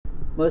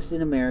Most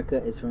in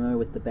America is familiar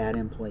with the bad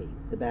employee.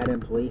 The bad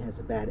employee has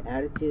a bad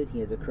attitude,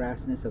 he has a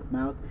crassness of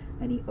mouth,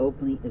 and he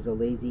openly is a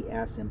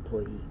lazy-ass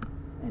employee.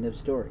 End of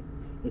story.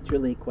 It's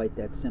really quite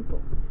that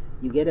simple.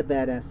 You get a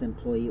badass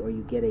employee, or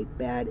you get a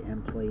bad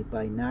employee,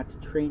 by not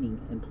training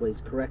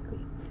employees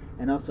correctly,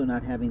 and also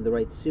not having the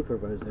right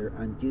supervisor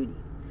on duty.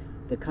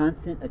 The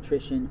constant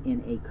attrition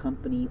in a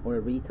company or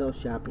a retail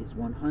shop is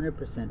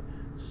 100%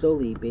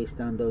 solely based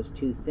on those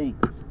two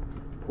things: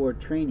 poor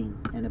training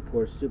and a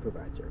poor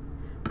supervisor.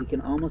 We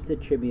can almost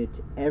attribute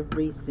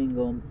every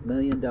single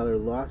million-dollar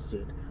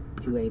lawsuit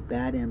to a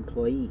bad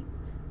employee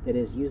that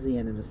is usually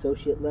at an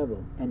associate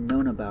level and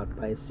known about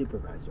by a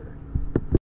supervisor.